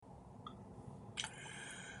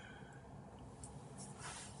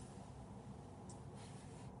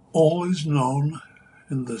All is known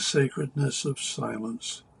in the sacredness of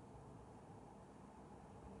silence.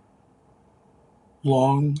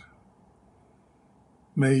 Long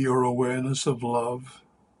may your awareness of love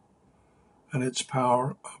and its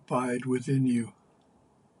power abide within you,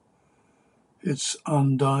 its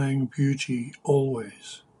undying beauty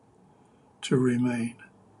always to remain.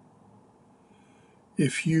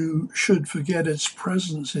 If you should forget its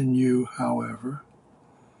presence in you, however,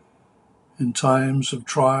 in times of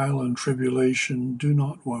trial and tribulation, do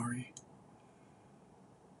not worry.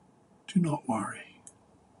 Do not worry,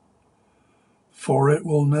 for it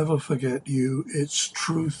will never forget you, its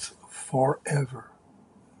truth forever,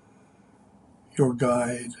 your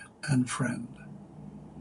guide and friend.